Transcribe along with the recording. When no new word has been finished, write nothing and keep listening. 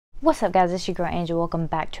What's up, guys? It's your girl Angel. Welcome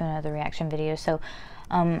back to another reaction video. So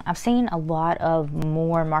I've seen a lot of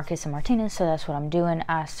more Marcus and Martinus, so that's what I'm doing.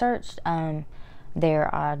 I searched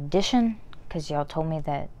their audition because y'all told me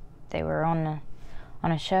that they were on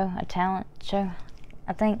a show, a talent show,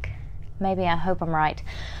 I think. Maybe, I hope I'm right.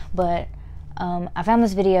 But I found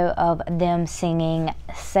this video of them singing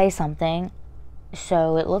Say Something,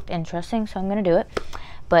 so it looked interesting, so I'm gonna do it.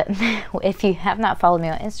 But if you have not followed me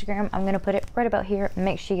on Instagram, I'm going to put it right about here.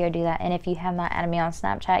 Make sure you go do that. And if you have not added me on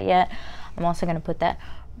Snapchat yet, I'm also going to put that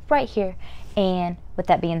right here. And with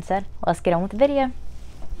that being said, let's get on with the video.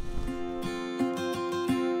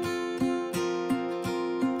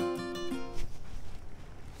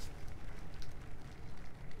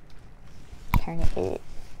 Turn it.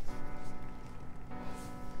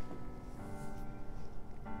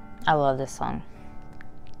 I love this song.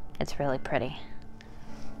 It's really pretty.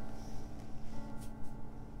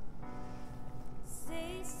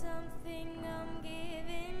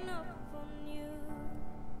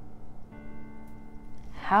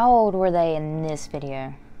 How old were they in this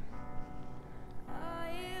video?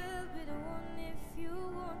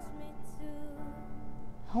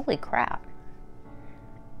 Holy crap.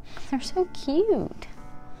 They're so cute.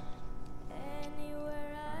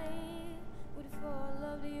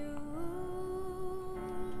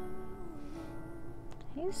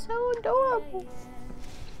 He's so adorable.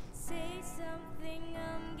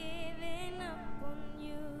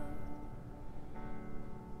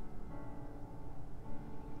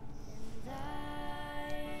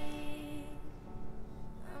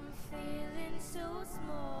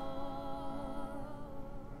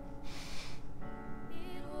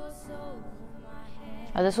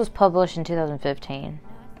 Oh, this was published in 2015.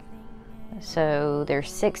 So they're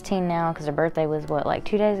 16 now because their birthday was, what, like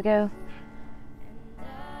 2 days ago?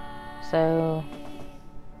 So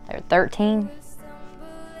they're 13.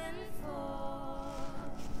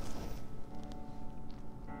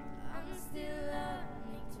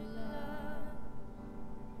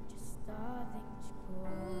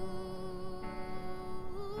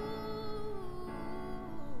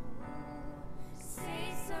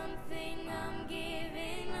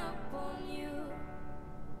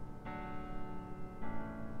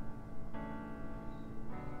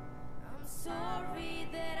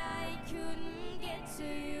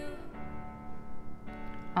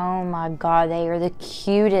 Oh my god, they are the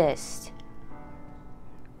cutest.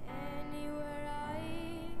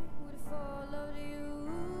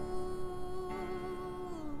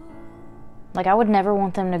 Like, I would never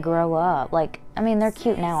want them to grow up. Like, I mean, they're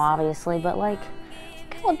cute now, obviously, but like,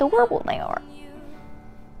 look how adorable they are.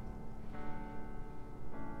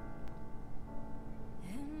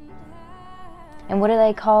 And what do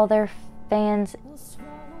they call their fans?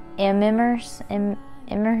 M-Mers?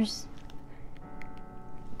 M-Mers?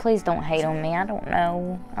 Please don't hate on me. I don't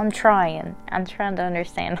know. I'm trying to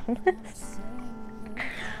understand all this.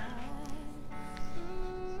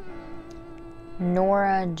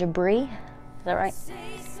 Nora Jabri? Is that right?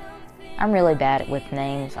 I'm really bad with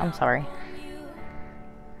names. I'm sorry.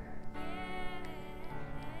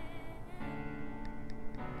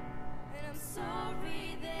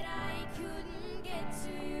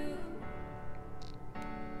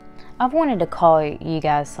 I've wanted to call you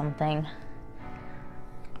guys something,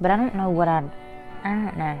 but I don't know what I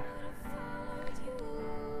don't know.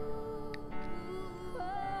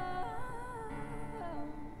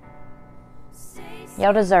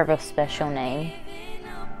 Y'all deserve a special name,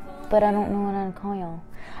 but I don't know what I'd call y'all.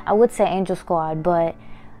 I would say Angel Squad, but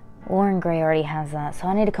Lauren Gray already has that, so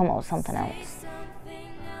I need to come up with something else.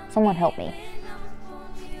 Someone help me.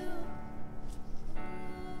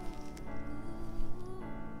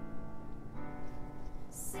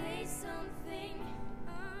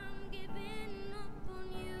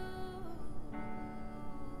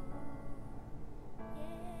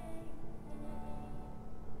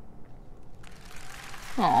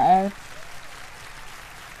 Aww.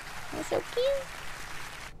 You're so cute.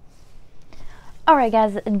 Alright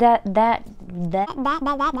guys, that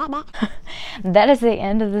is the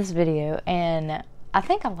end of this video, and I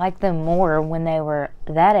think I liked them more when they were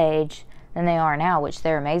that age than they are now, which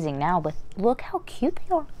they're amazing now, but look how cute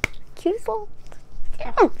they are. Cute little.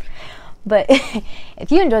 But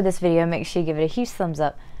if you enjoyed this video, make sure you give it a huge thumbs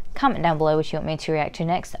up. Comment down below what you want me to react to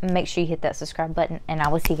next. Make sure you hit that subscribe button, and I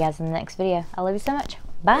will see you guys in the next video. I love you so much.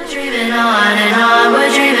 Bye. We're dreaming on and on,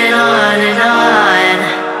 we're dreaming on and on.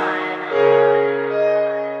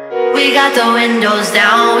 We got the windows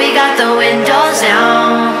down, we got the windows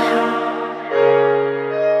down.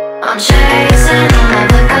 I'm changed.